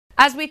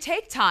As we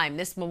take time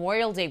this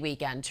Memorial Day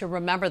weekend to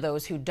remember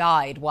those who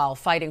died while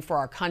fighting for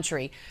our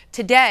country,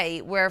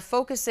 today we're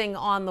focusing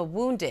on the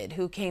wounded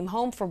who came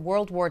home from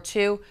World War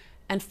II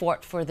and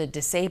fought for the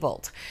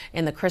disabled.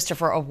 In the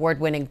Christopher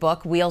Award-winning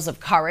book, Wheels of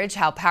Courage,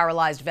 How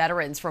Paralyzed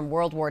Veterans from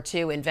World War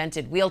II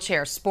Invented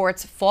Wheelchair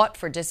Sports, Fought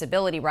for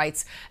Disability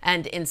Rights,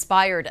 and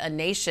Inspired a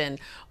Nation,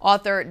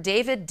 author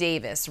David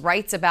Davis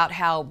writes about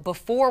how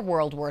before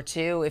World War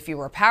II, if you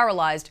were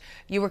paralyzed,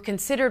 you were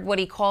considered what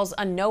he calls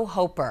a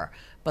no-hoper.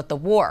 But the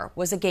war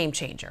was a game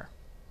changer.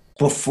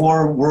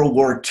 Before World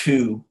War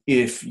II,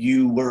 if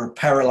you were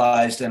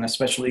paralyzed, and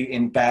especially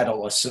in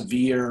battle, a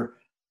severe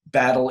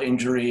battle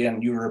injury,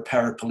 and you were a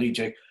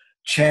paraplegic,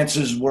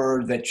 chances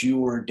were that you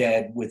were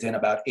dead within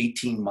about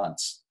 18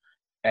 months.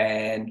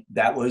 And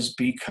that was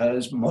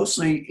because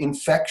mostly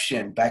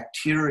infection,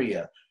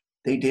 bacteria.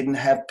 They didn't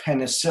have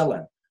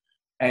penicillin.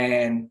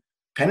 And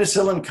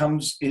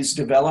penicillin is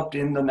developed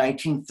in the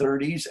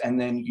 1930s and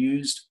then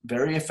used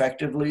very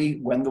effectively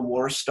when the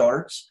war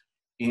starts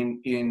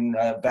in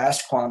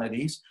vast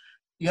quantities.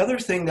 The other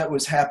thing that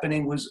was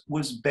happening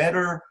was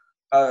better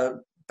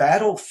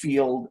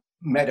battlefield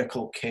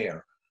medical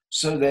care,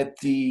 so that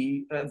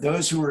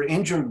those who were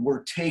injured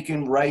were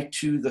taken right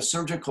to the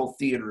surgical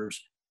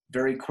theaters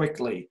very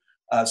quickly,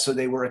 so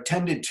they were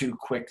attended to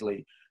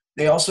quickly.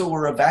 They also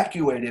were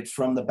evacuated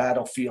from the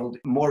battlefield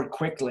more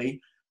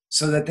quickly,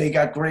 so that they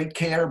got great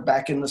care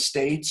back in the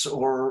States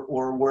or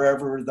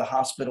wherever the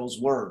hospitals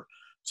were.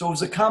 So it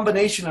was a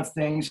combination of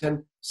things,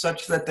 and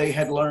such that they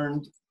had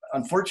learned,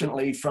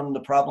 unfortunately, from the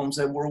problems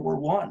at World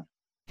War I.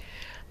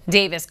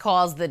 Davis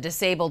calls the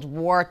disabled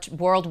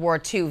World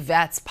War II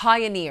vets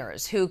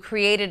pioneers who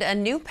created a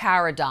new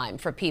paradigm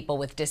for people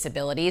with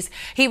disabilities.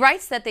 He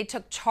writes that they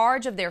took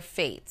charge of their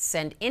fates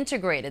and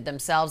integrated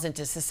themselves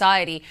into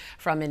society,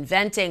 from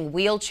inventing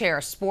wheelchair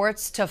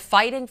sports to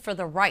fighting for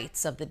the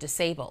rights of the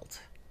disabled.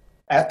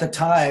 At the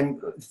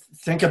time,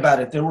 think about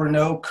it, there were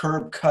no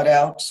curb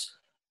cutouts,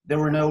 there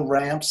were no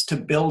ramps to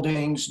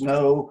buildings,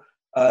 no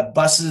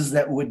buses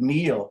that would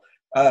kneel.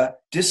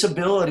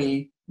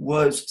 Disability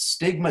was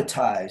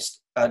stigmatized,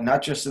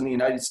 not just in the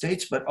United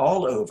States, but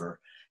all over.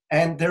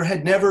 And there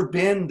had never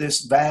been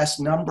this vast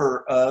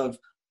number of,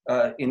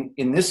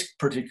 in this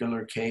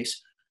particular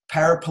case,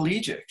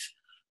 paraplegics.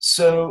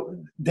 So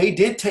they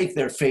did take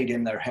their fate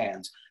in their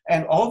hands.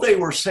 And all they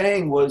were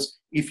saying was,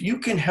 if you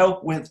can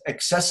help with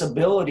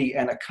accessibility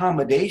and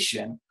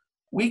accommodation,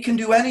 we can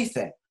do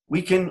anything.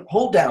 We can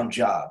hold down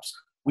jobs.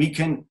 We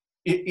can,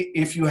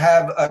 if you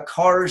have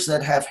cars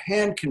that have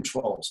hand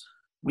controls,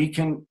 we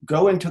can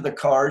go into the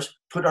cars,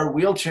 put our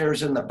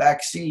wheelchairs in the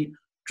back seat,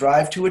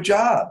 drive to a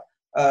job,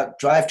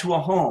 drive to a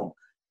home.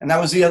 And that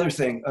was the other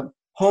thing,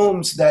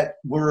 homes that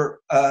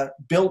were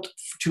built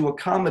to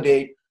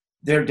accommodate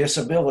their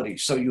disability.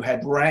 So you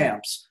had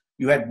ramps,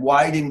 you had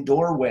widened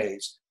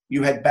doorways,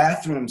 you had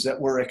bathrooms that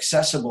were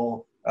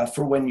accessible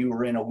for when you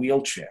were in a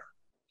wheelchair.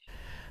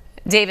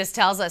 Davis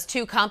tells us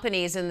 2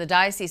 companies in the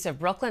Diocese of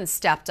Brooklyn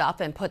stepped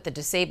up and put the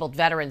disabled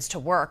veterans to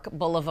work,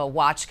 Bulova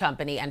Watch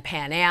Company and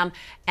Pan Am,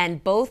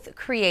 and both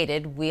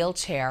created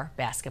wheelchair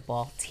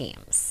basketball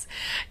teams.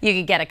 You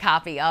can get a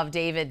copy of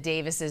David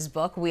Davis's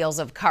book, Wheels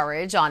of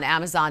Courage, on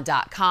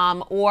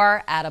Amazon.com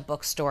or at a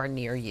bookstore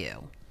near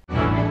you.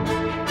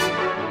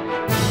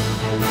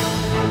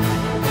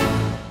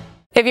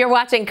 If you're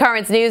watching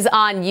Currents News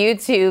on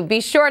YouTube,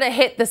 be sure to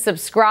hit the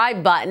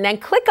subscribe button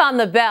and click on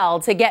the bell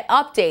to get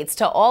updates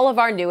to all of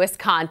our newest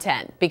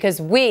content,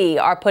 because we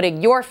are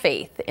putting your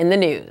faith in the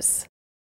news.